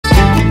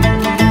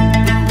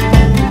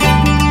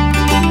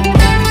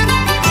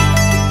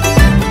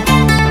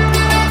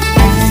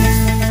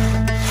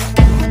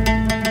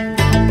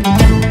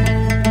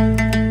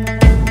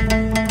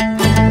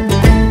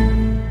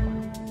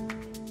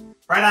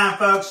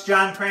folks,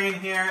 John Crane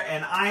here,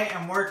 and I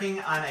am working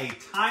on a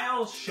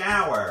tile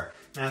shower.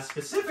 Now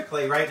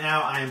specifically right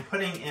now I am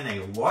putting in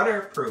a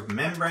waterproof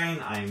membrane.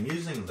 I am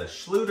using the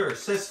Schluter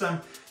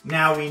system.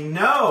 Now we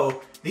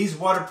know these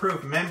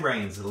waterproof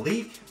membranes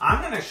leak.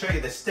 I'm going to show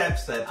you the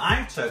steps that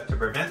I took to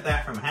prevent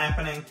that from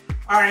happening.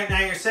 Alright,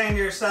 now you're saying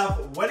to yourself,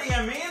 what do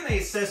you mean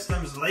these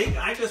systems leak?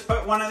 I just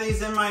put one of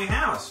these in my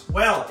house.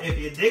 Well, if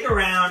you dig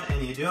around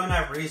and you do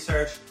enough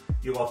research,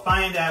 you will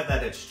find out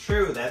that it's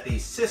true that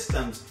these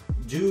systems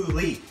do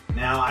leak.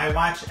 Now, I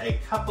watch a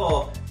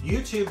couple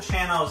YouTube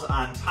channels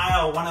on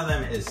tile. One of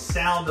them is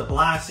Sal de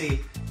Blasi,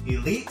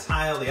 Elite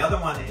Tile. The other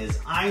one is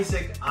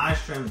Isaac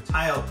Ostrom,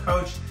 Tile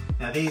Coach.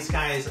 Now, these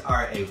guys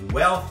are a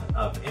wealth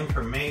of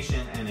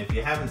information, and if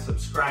you haven't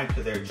subscribed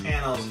to their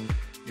channels,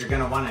 you're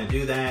going to want to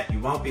do that. You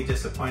won't be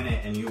disappointed,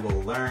 and you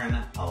will learn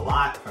a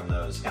lot from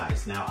those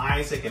guys. Now,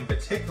 Isaac in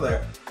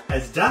particular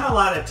has done a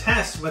lot of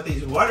tests with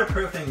these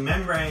waterproofing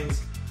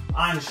membranes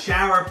on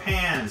shower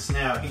pans.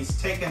 Now,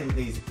 he's taken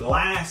these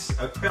glass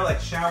acrylic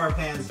shower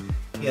pans,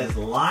 he has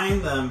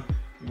lined them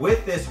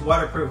with this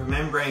waterproof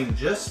membrane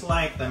just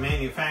like the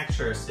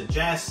manufacturer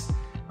suggests,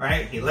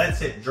 right? He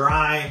lets it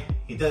dry,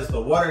 he does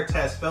the water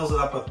test, fills it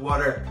up with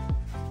water.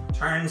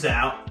 Turns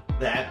out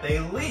that they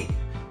leak,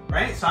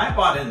 right? So I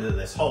bought into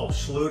this whole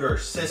Schluter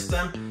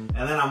system,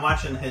 and then I'm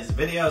watching his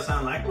videos,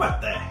 I'm like,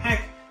 what the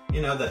heck?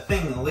 You know, the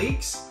thing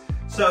leaks.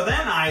 So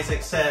then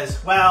Isaac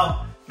says,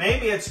 well,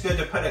 maybe it's good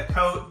to put a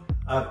coat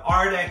of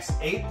Ardex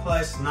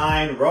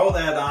 8+9, roll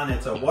that on.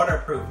 It's a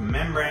waterproof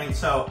membrane.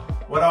 So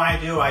what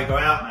do? I go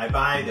out and I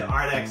buy the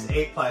Ardex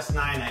 8+9.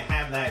 I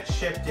have that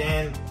shipped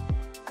in,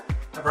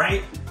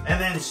 right? And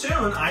then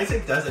soon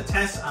Isaac does a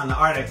test on the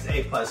Ardex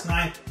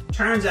 8+9.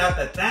 Turns out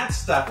that that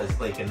stuff is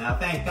leaking. Now,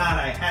 thank God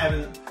I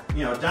haven't,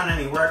 done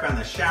any work on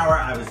the shower.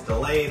 I was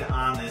delayed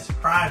on this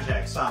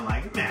project. So I'm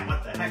like, man,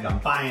 what the heck? I'm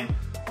buying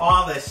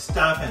all this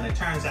stuff, and it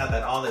turns out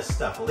that all this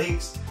stuff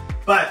leaks.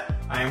 But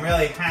I'm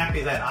really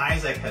happy that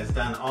Isaac has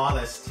done all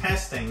this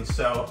testing,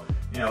 so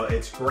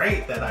it's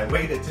great that I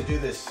waited to do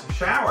this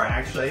shower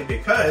actually,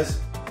 because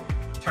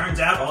it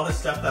turns out all the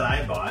stuff that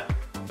I bought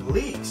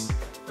leaks.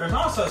 There's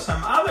also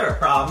some other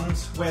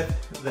problems with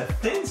the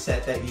thin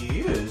set that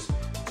you use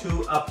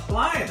to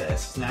apply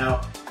this.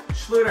 Now,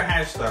 Schluter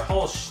has their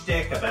whole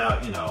shtick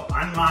about,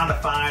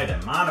 unmodified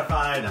and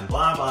modified and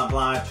blah, blah,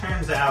 blah. It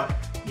turns out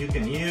you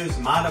can use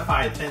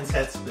modified thin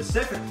sets,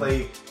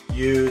 specifically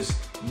use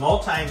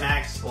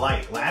Multi-Max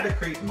Light.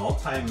 Laticrete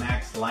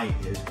Multi-Max Light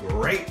is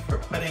great for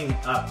putting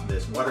up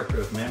this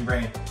waterproof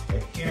membrane,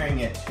 adhering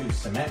it to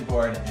cement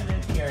board and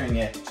adhering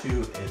it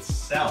to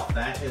itself.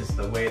 That is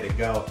the way to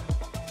go.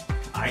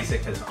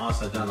 Isaac has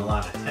also done a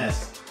lot of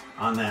tests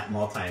on that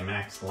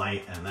Multi-Max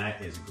Light, and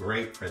that is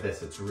great for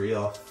this. It's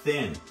real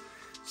thin.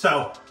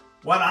 So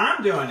what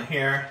I'm doing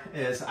here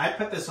is I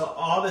put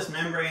all this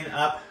membrane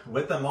up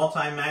with the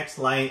Multi-Max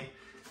Light.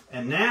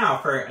 And now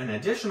for an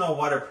additional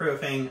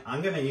waterproofing,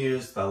 I'm going to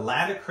use the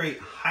Laticrete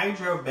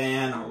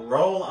Hydroban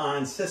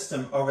roll-on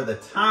system over the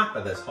top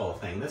of this whole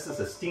thing. This is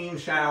a steam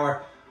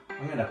shower.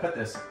 I'm going to put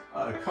this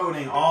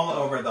coating all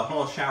over the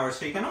whole shower,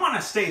 so you're going to want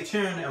to stay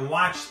tuned and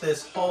watch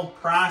this whole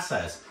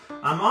process.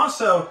 I'm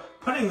also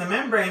putting the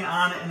membrane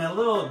on in a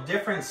little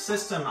different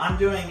system. I'm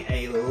doing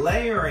a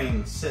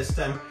layering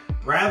system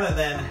rather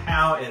than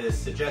how it is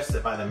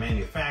suggested by the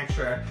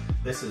manufacturer.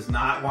 This is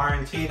not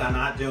warranted. I'm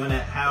not doing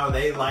it how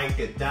they like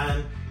it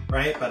done,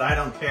 right? But I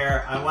don't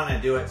care. I want to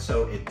do it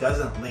so it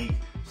doesn't leak.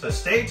 So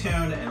stay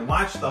tuned and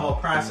watch the whole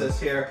process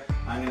here.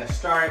 I'm going to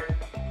start,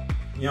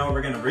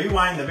 we're going to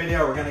rewind the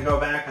video. We're going to go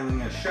back and I'm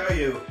going to show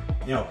you,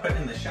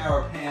 putting the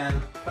shower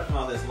pan, putting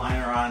all this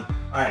liner on.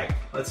 All right,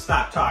 let's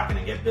stop talking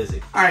and get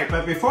busy. All right,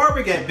 but before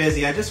we get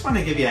busy, I just want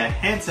to give you a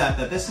heads up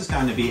that this is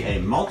going to be a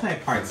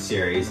multi-part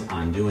series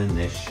on doing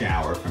this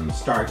shower from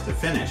start to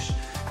finish.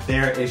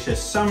 There is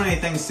just so many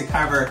things to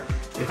cover.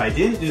 If I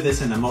didn't do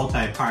this in a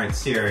multi-part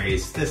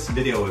series, this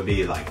video would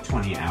be like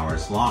 20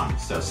 hours long.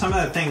 So some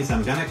of the things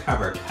I'm going to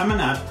cover coming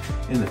up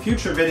in the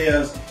future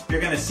videos,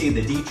 you're going to see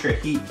the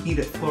Dietrich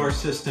heated floor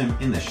system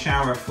in the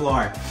shower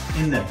floor,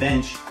 in the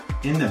bench,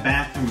 in the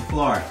bathroom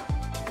floor.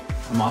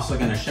 I'm also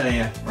going to show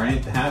you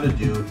how to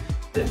do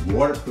the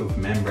waterproof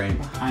membrane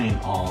behind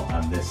all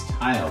of this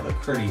tile, the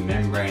Kerdi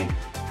membrane,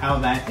 how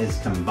that is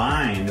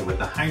combined with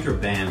the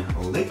Hydroban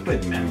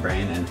liquid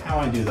membrane, and how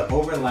I do the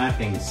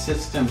overlapping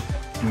system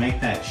to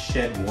make that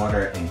shed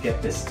water and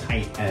get this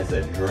tight as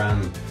a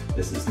drum.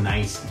 This is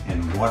nice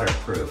and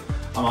waterproof.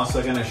 I'm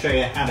also going to show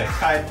you how to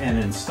cut and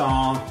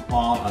install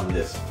all of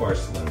this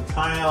porcelain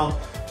tile,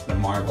 the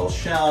marble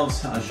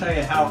shelves. I'll show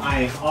you how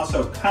I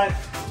also cut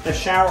the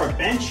shower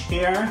bench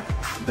here,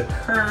 the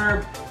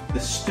curb, the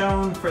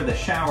stone for the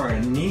shower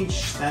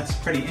niche. That's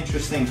pretty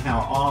interesting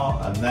how all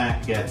of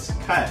that gets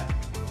cut,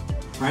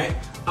 right?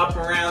 Up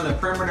around the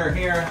perimeter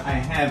here, I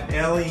have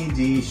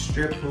LED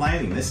strip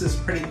lighting. This is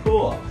pretty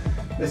cool.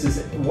 This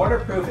is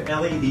waterproof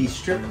LED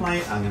strip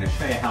light. I'm going to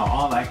show you how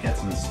all that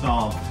gets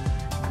installed,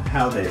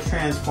 how the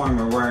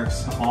transformer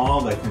works,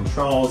 all the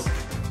controls.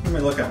 let me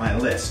look at my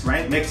list,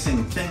 right?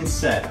 Mixing thin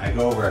set. I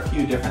go over a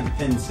few different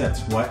thin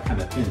sets, what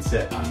kind of thin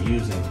set I'm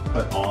using to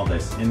put all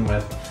this in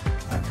with.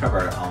 I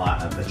cover a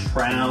lot of the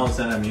trowels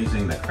that I'm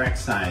using, the correct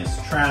size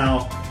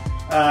trowel.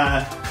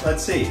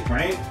 Let's see,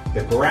 right?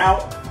 The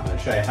grout, I'm gonna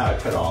show you how I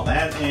put all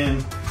that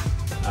in.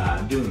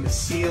 Doing the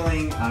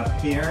ceiling up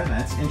here,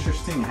 that's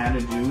interesting, how to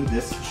do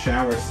this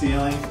shower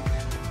ceiling.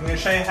 I'm gonna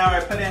show you how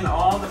I put in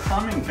all the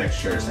plumbing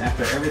fixtures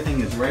after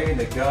everything is ready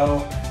to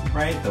go,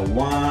 right? The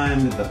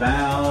wand, the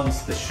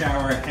valves, the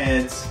shower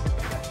heads,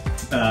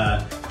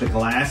 the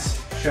glass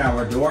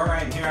shower door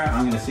right here.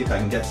 I'm gonna see if I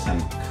can get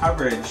some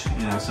coverage,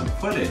 some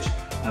footage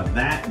of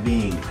that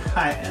being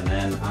cut, and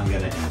then I'm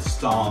gonna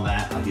install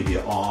that. I'll give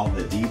you all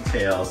the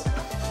details.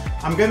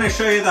 I'm gonna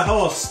show you the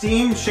whole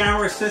steam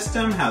shower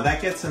system, how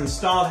that gets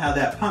installed, how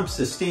that pumps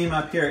the steam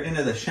up here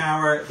into the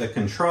shower, the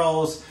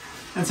controls,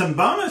 and some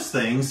bonus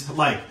things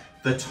like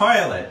the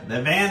toilet,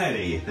 the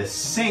vanity, the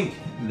sink,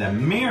 the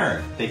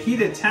mirror, the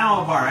heated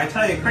towel bar. I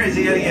tell you,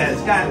 Crazy Eddie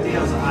has got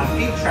deals on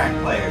 8-track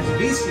players,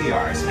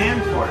 VCRs,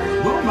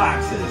 camcorders, boom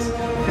boxes,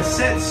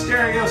 cassette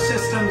stereo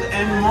systems,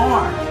 and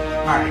more.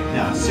 All right,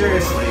 now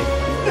seriously,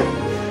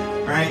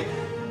 right?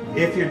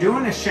 If you're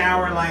doing a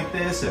shower like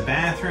this, a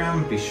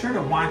bathroom, be sure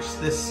to watch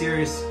this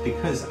series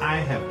because I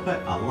have put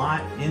a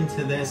lot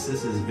into this.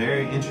 This is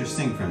very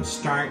interesting from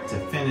start to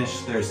finish.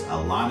 There's a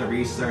lot of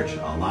research,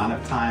 a lot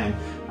of time.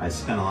 I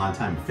spent a lot of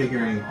time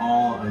figuring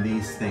all of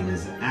these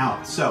things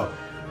out. So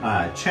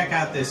check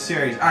out this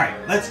series. All right,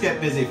 let's get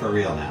busy for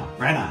real now.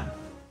 Right on.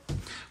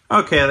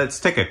 Okay, let's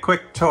take a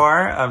quick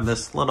tour of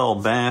this little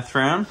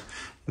bathroom.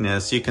 And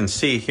as you can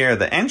see here,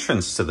 the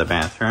entrance to the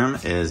bathroom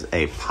is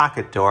a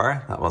pocket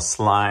door that will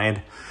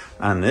slide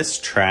on this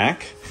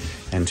track.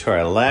 And to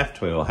our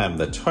left, we will have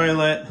the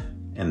toilet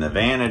and the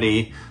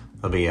vanity.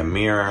 There'll be a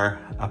mirror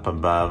up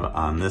above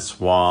on this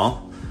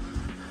wall.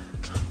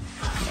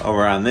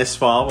 Over on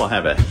this wall, we'll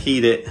have a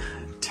heated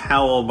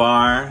towel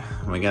bar.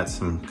 We got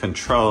some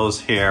controls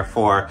here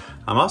for,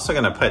 I'm also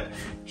gonna put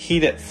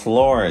heated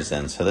floors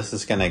in. So this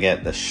is gonna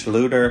get the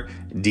Schluter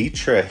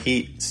Kerdi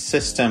heat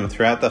system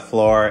throughout the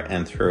floor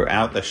and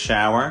throughout the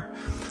shower.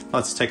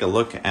 Let's take a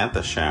look at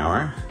the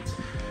shower.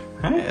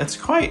 All right, it's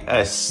quite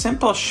a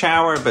simple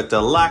shower, but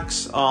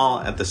deluxe all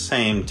at the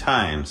same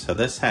time. So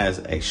this has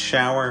a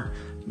shower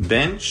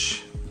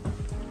bench.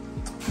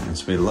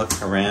 As we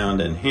look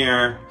around in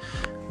here,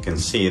 you can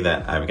see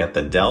that I've got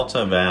the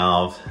Delta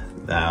valve.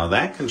 Now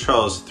that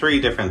controls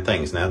 3 different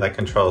things. Now that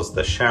controls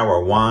the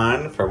shower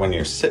wand for when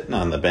you're sitting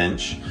on the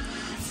bench.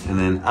 And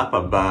then up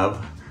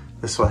above,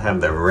 this will have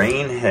the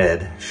rain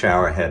head,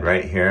 shower head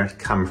right here,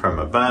 come from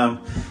above.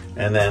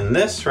 And then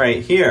this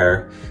right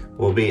here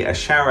will be a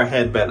shower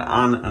head, but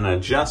on an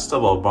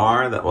adjustable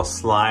bar that will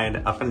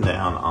slide up and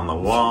down on the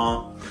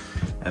wall.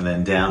 And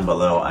then down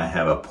below, I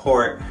have a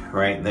port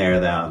right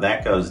there. Now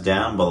that goes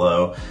down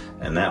below,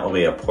 and that will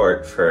be a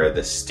port for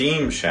the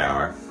steam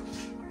shower.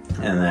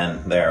 And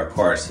then there, of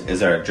course,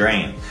 is our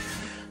drain.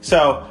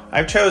 So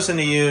I've chosen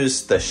to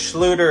use the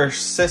Schluter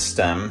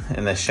system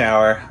in the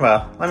shower.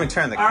 Well, let me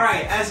turn the... All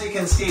right, as you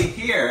can see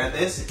here,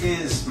 this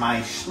is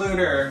my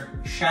Schluter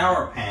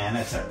shower pan.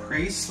 It's a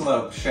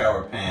pre-sloped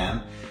shower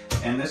pan.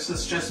 And this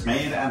is just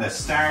made out of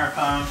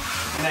styrofoam.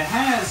 And it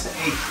has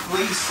a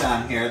fleece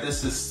on here.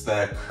 This is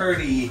the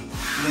Kerdi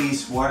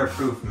fleece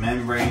waterproof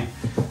membrane.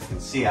 You can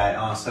see I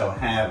also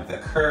have the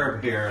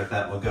curb here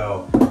that will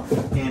go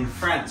in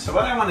front. So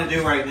what I want to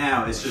do right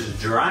now is just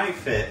dry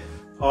fit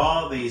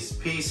all these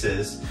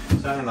pieces.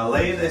 So I'm going to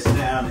lay this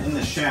down in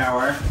the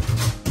shower.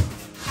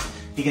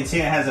 You can see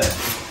it has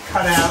a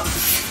cutout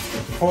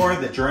for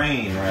the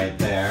drain right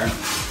there. And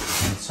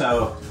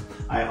so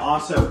I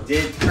also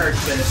did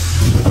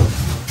purchase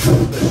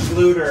the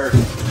Schluter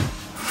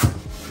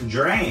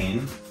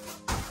drain.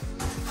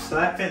 So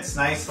that fits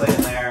nicely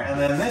in there. And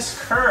then this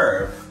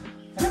curve,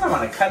 I think I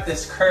want to cut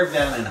this curve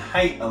down in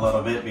height a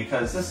little bit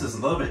because this is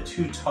a little bit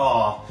too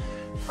tall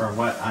for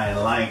what I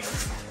like.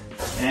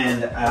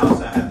 And I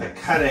also have to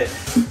cut it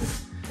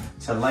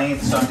to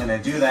length, so I'm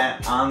going to do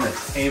that on the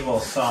table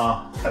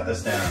saw. Cut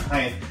this down in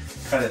height,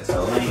 cut it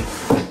to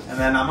length. And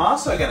then I'm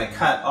also going to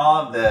cut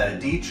all of the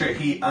Kerdi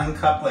heat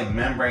uncoupling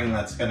membrane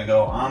that's going to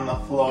go on the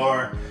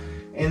floor,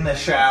 in the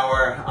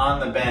shower, on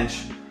the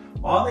bench.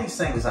 All these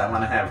things I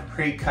want to have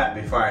pre-cut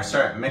before I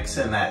start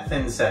mixing that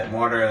thin set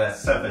mortar. That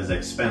stuff is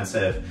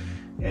expensive,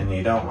 and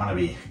you don't want to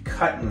be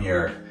cutting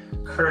your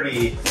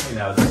Kerdi,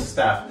 this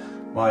stuff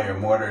while your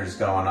mortar is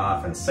going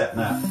off and setting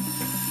up.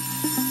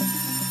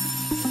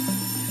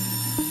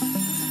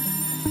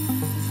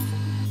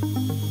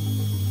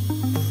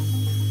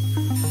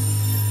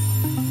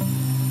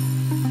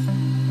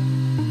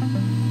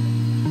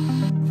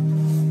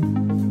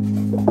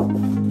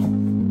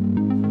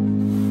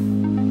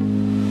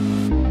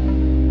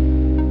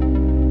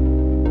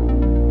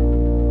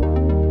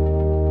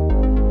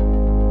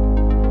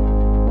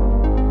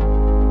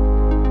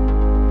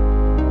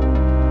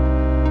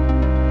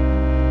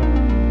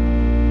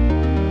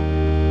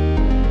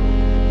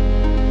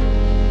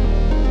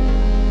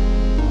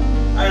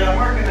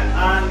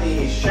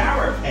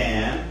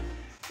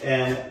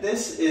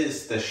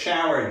 is the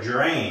shower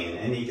drain,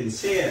 and you can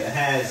see it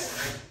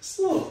has this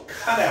little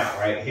cutout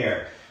right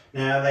here.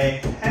 Now they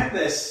have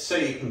this so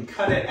you can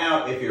cut it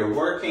out if you're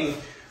working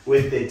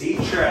with the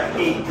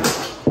Schluter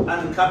Kerdi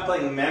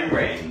uncoupling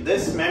membrane.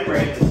 This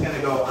membrane is going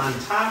to go on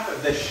top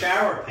of the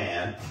shower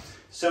pan.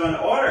 So in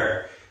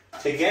order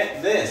to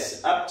get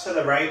this up to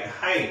the right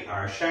height,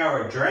 our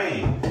shower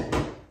drain,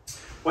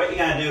 what you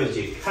got to do is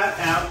you cut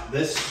out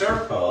this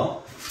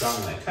circle. So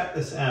I'm going to cut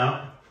this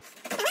out.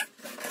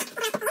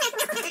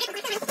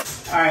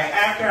 All right,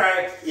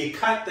 after you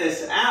cut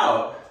this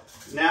out,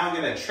 now I'm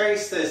going to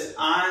trace this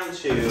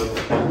onto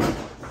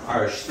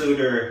our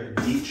Schluter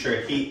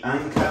Kerdi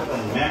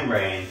uncoupling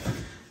membrane.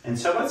 And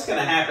so what's going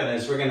to happen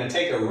is we're going to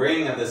take a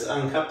ring of this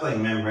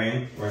uncoupling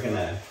membrane. We're going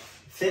to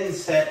thin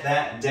set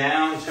that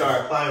down to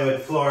our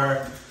plywood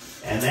floor,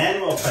 and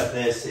then we'll put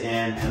this in,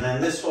 and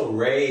then this will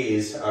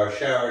raise our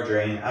shower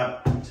drain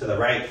up to the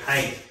right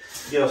height.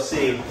 You'll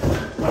see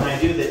when I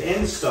do the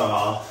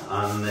install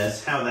on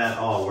this how that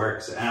all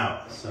works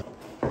out. So.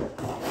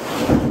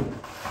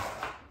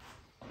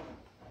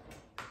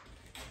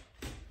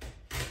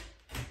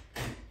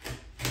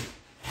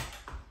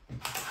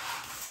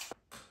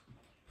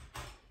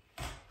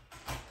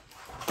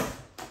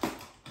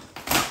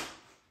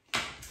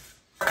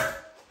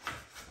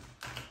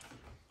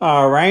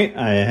 All right,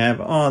 I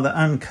have all the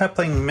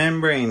uncoupling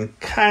membrane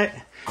cut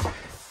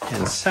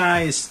and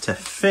sized to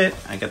fit.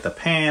 I got the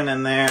pan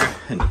in there,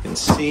 and you can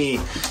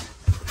see,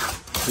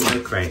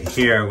 look right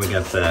here, we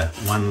got the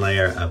one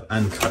layer of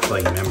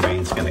uncoupling membrane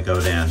is gonna go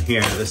down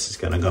here. This is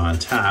gonna go on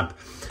top,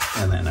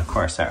 and then of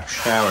course our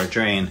shower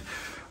drain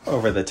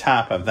over the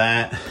top of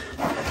that.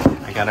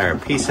 I got our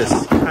pieces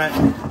cut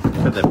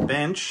for the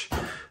bench.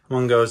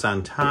 One goes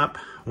on top,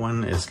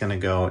 one is gonna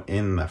go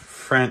in the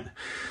front.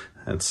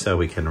 And so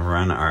we can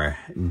run our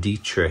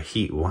Schluter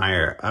heat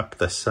wire up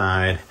the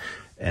side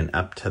and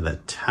up to the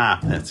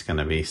top. That's going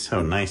to be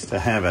so nice to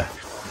have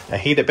a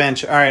heated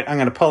bench. All right, I'm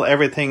going to pull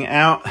everything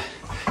out,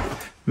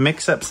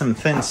 mix up some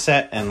thin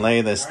set, and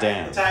lay this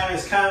down. The time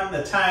has come.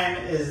 The time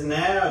is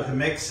now to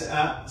mix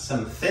up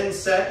some thin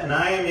set, and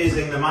I am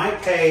using the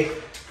MyPay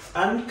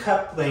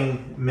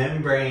uncoupling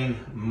membrane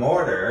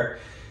mortar.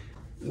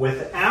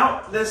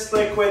 Without this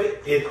liquid,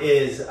 it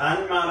is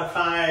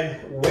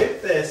unmodified.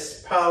 With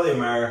this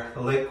polymer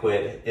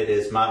liquid, it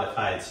is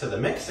modified. So the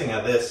mixing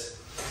of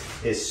this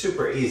is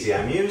super easy.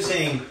 I'm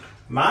using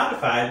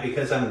modified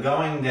because I'm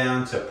going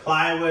down to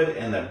plywood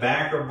and the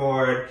backer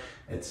board.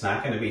 It's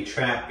not going to be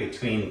trapped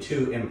between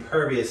two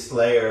impervious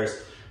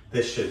layers.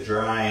 This should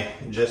dry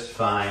just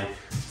fine.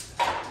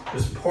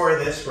 Just pour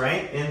this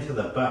right into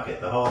the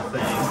bucket, the whole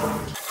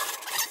thing.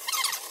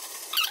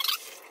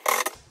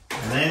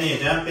 And then you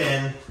dump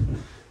in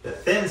the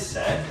thin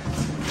set.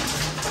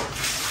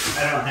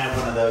 I don't have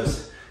one of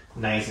those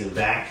nice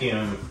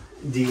vacuum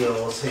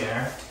deals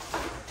here.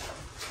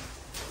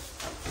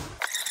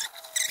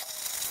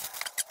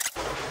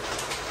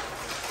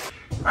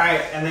 All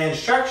right, and the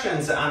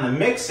instructions on the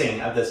mixing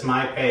of this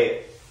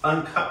MyPay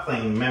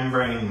uncoupling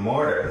membrane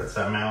mortar, that's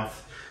a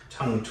mouth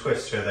tongue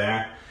twister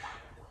there.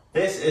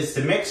 This is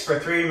to mix for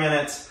 3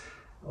 minutes.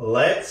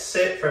 Let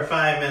sit for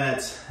 5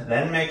 minutes,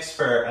 then mix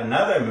for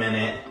another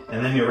minute,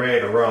 and then you're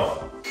ready to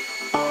roll.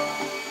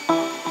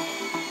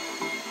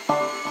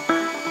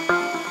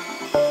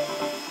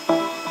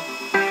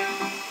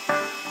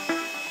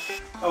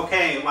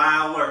 Okay,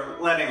 while we're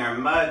letting our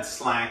mud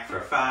slack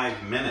for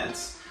 5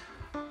 minutes,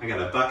 I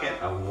got a bucket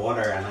of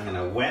water and I'm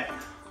gonna wet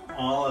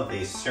all of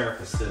these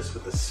surfaces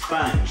with a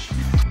sponge.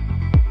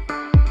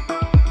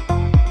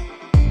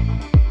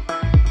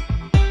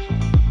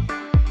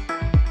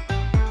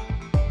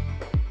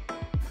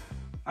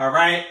 All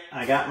right,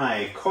 I got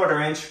my 1/4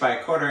 inch by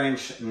 1/4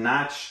 inch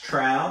notch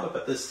trowel to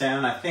put this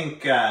down. I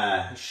think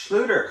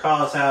Schluter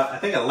calls out, I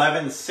think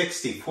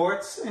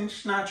 11/64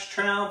 inch notch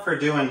trowel for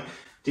doing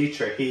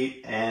Schluter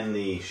heat and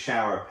the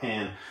shower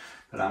pan,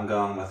 but I'm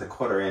going with a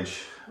 1/4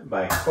 inch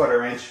by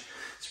 1/4 inch.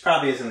 This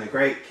probably isn't a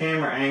great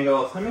camera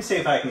angle. Let me see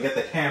if I can get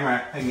the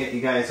camera. I can get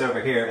you guys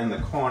over here in the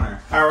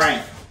corner. All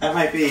right, that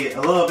might be a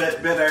little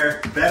bit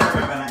better of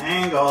an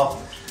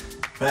angle.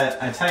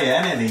 But I tell you,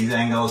 any of these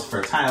angles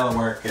for tile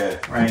work,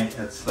 right?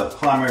 It's the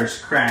plumber's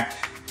crack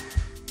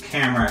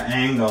camera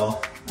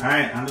angle. All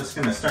right, I'm just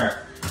gonna start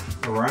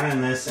running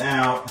this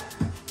out.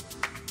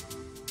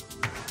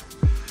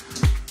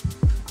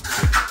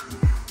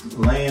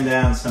 Laying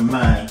down some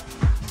mud.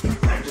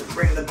 I'll just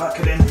bring the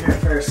bucket in here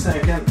for a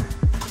second.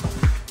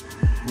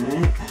 All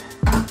right.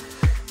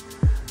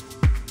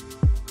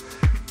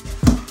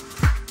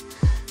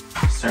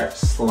 Start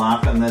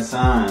slopping this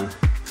on.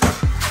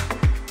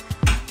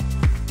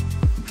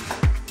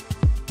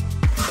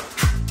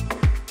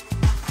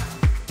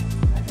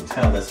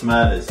 This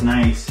mud is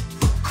nice,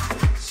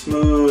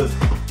 smooth,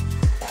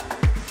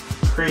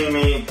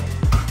 creamy.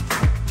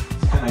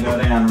 It's gonna go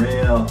down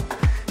real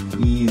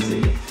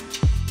easy.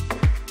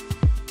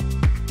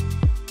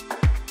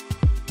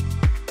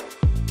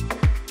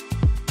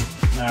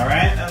 All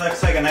right, that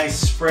looks like a nice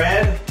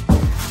spread.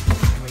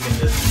 We can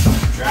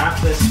just drop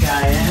this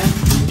guy in.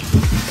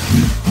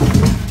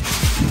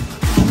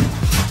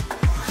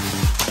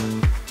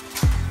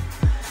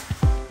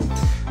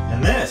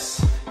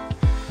 this.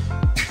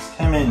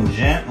 Come in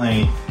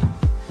gently.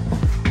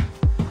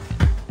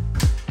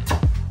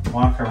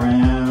 Walk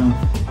around.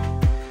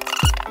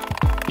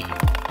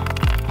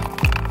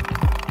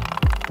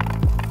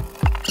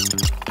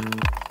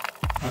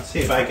 Let's see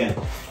if I can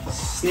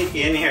sneak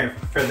in here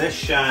for this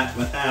shot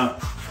without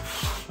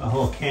the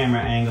whole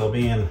camera angle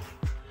being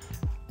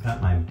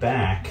at my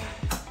back.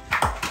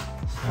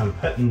 So I'm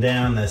putting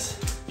down this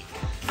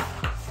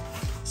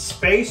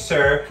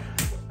spacer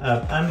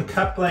of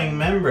uncoupling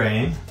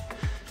membrane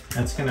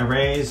that's going to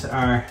raise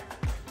our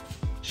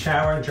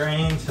shower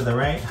drain to the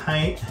right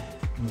height.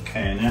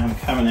 Okay, now I'm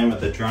coming in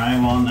with a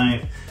drywall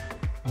knife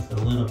with a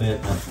little bit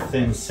of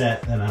thin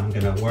set that I'm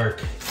going to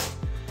work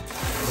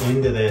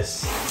into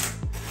this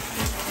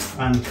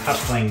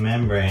uncoupling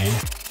membrane.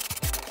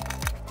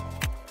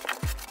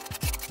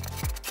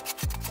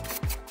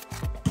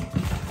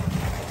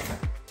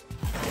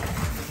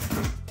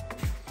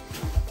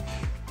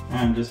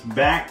 I'm just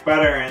back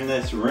buttering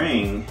this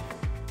ring.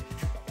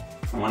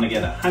 I want to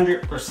get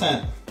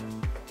 100%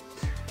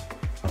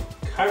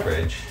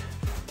 coverage.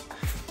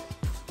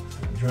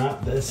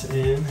 Drop this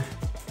in.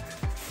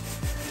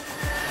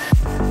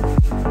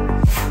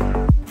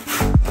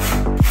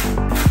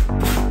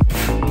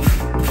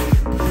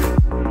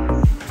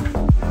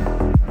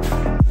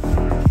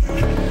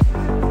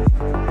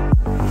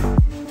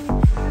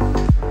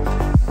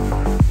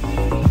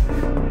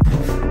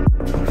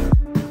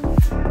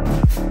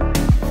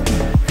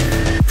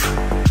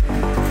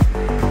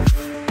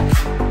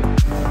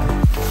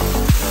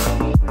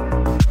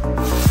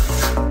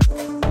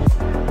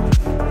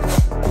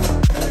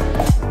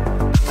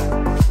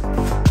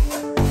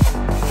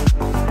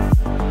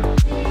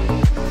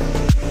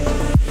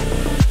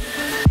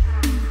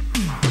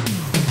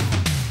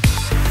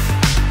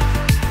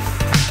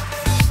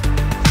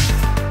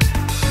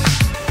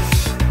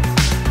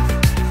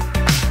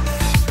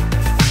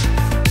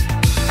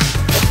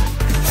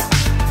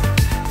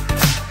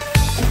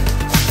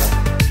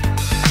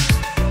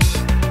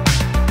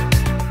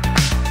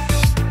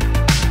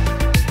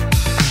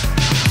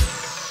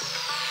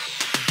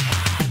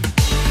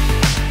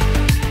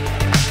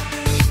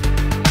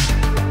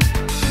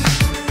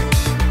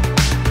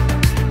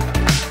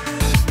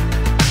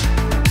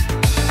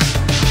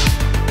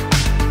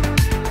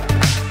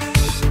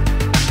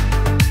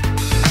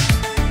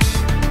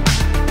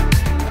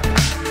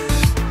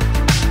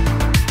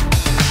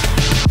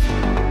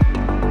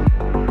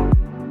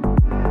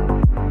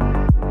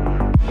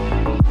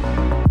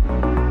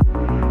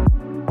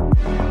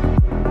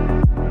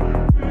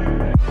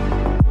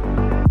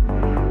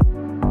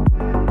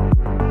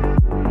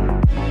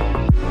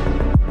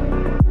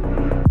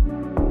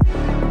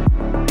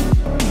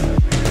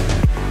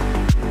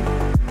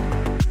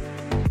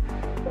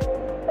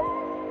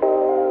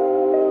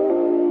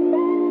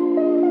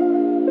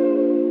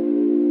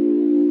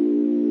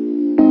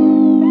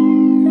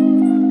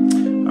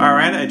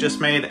 I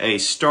just made a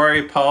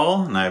story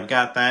pole and I've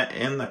got that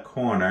in the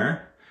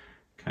corner.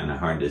 Kind of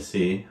hard to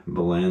see,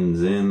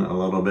 blends in a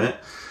little bit.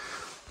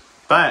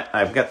 But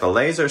I've got the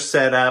laser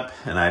set up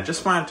and I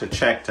just wanted to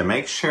check to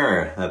make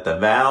sure that the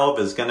valve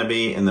is going to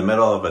be in the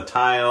middle of a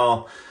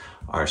tile.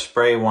 Our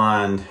spray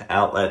wand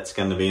outlet's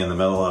going to be in the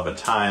middle of a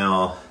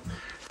tile.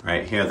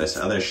 Right here, this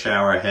other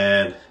shower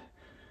head.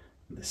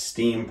 The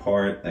steam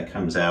port that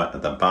comes out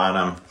at the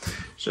bottom.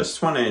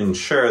 Just want to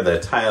ensure the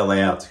tile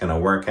layout's going to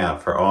work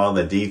out for all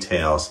the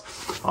details.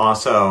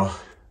 Also,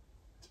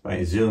 if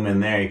I zoom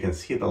in there, you can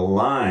see the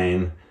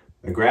line,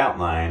 the grout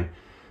line.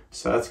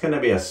 So that's going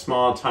to be a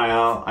small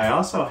tile. I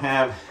also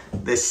have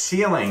this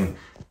ceiling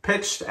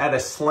pitched at a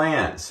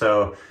slant.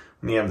 So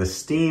when you have the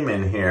steam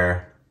in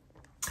here,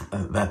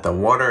 that the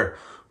water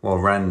will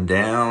run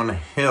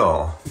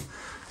downhill.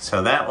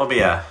 So that will be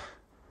a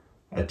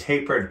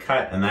tapered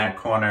cut in that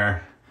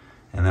corner.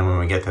 And then when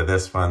we get to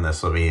this one,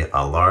 this will be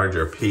a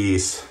larger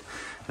piece.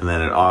 And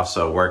then it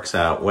also works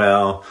out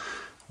well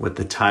with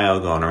the tile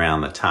going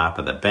around the top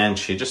of the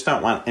bench. You just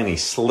don't want any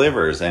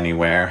slivers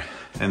anywhere.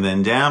 And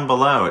then down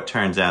below, it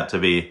turns out to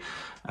be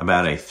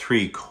about a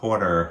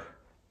 3/4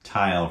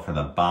 tile for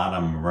the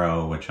bottom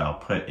row, which I'll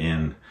put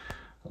in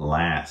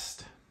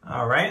last.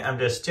 All right, I'm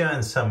just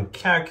doing some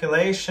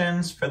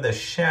calculations for the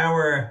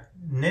shower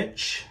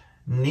niche,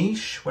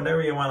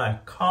 whatever you want to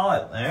call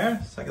it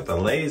there. So I got the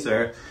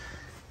laser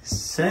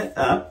set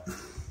up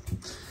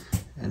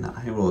and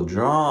I will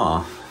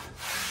draw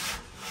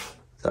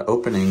the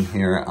opening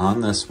here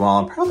on this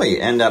wall. I'll probably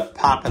end up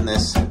popping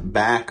this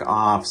back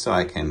off so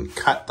I can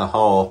cut the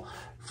hole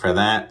for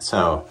that.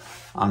 So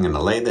I'm going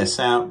to lay this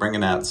out, bring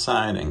it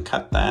outside and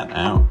cut that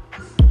out.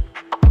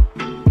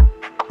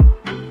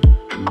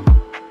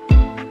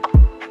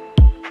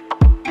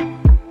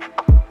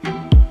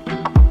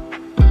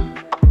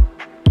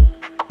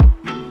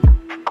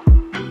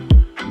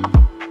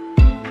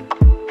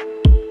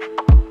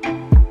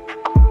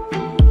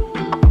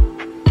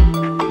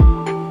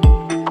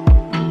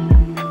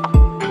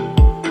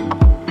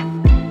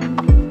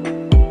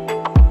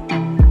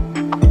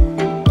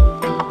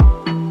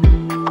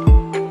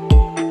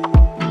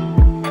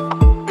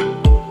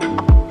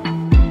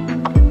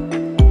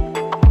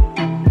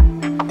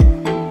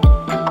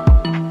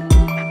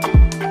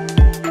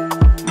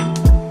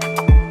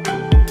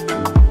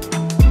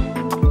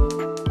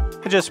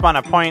 just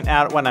want to point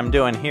out what I'm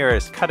doing here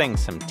is cutting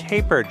some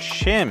tapered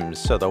shims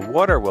so the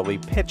water will be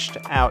pitched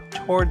out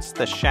towards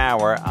the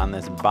shower on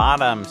this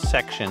bottom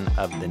section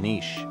of the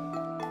niche.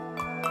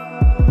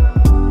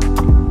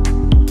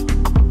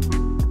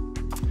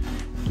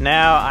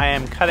 Now I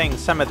am cutting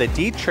some of the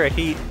Dietra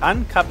heat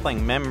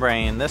uncoupling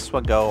membrane. This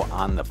will go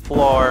on the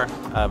floor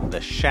of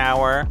the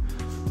shower.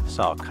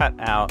 So I'll cut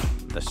out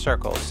the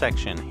circle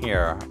section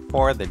here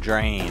for the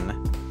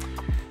drain.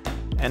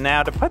 And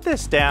now to put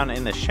this down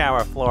in the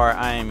shower floor,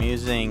 I am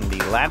using the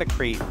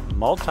Latacrete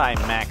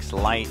Multi-Max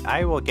Light.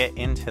 I will get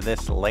into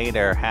this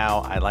later,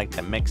 how I like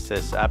to mix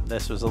this up.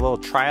 This was a little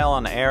trial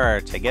and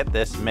error to get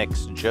this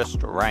mix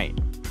just right.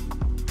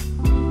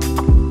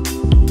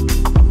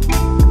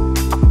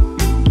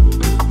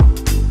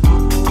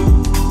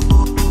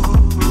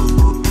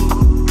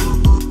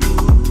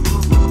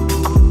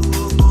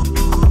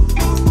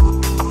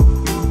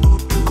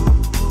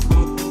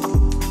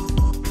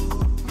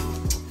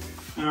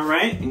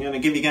 I'm going to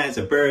give you guys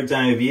a bird's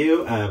eye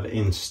view of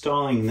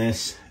installing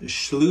this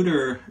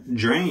Schluter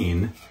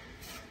drain.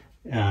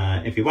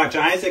 If you watch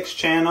Isaac's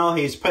channel,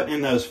 he's putting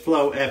in those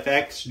Flow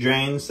FX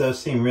drains. Those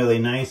seem really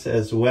nice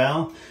as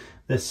well.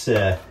 This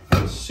is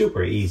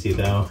super easy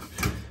though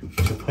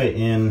to put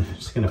in.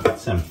 Just going to put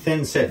some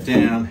thin set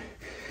down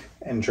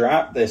and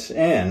drop this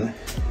in.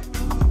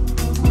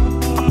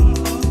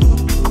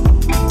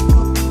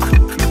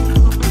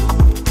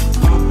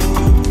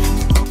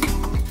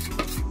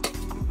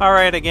 All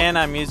right, again,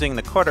 I'm using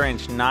the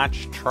 1/4-inch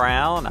notch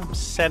trowel and I'm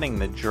setting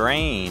the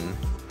drain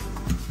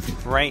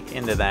right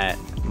into that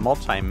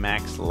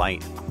Multi-Max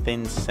Light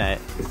thin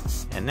set.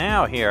 And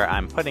now here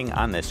I'm putting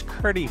on this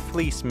Kerdi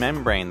fleece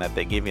membrane that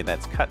they give you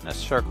that's cut in a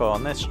circle,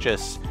 and this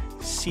just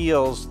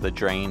seals the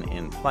drain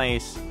in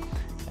place.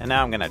 And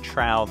now I'm gonna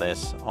trowel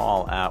this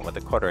all out with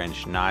a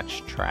 1/4-inch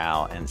notch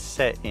trowel and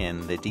set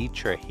in the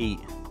Dietra heat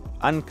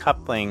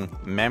uncoupling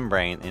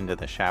membrane into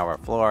the shower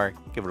floor.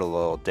 Give it a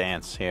little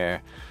dance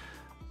here.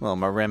 Little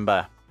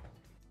marimba.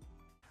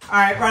 All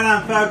right, right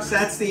on, folks.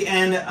 That's the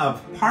end of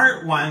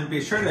part 1.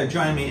 Be sure to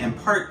join me in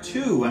part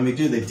 2 when we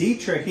do the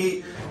Dietra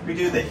heat. We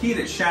do the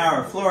heated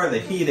shower floor, the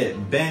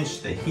heated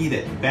bench, the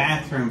heated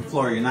bathroom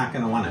floor. You're not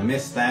going to want to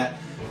miss that.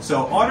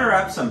 So order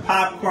up some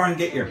popcorn,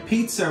 get your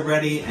pizza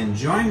ready, and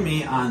join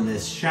me on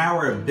this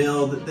shower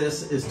build.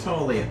 This is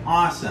totally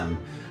awesome.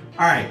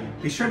 All right,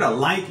 be sure to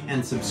like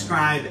and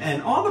subscribe,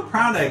 and all the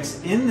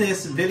products in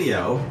this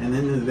video and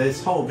in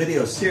this whole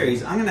video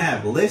series, I'm gonna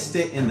have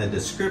listed in the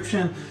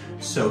description,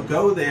 so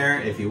go there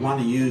if you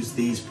wanna use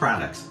these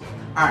products.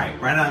 All right,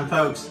 right on,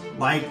 folks.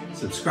 Like,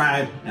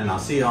 subscribe, and I'll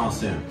see you all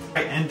soon. All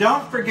right, and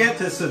don't forget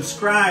to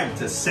subscribe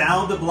to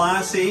Sal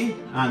DeBlasi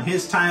on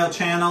his tile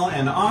channel,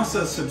 and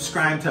also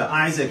subscribe to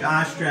Isaac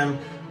Ostrom,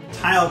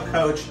 Tile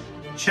Coach.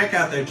 Check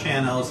out their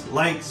channels,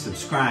 like,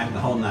 subscribe, the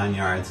whole 9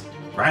 yards.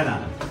 Right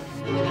on.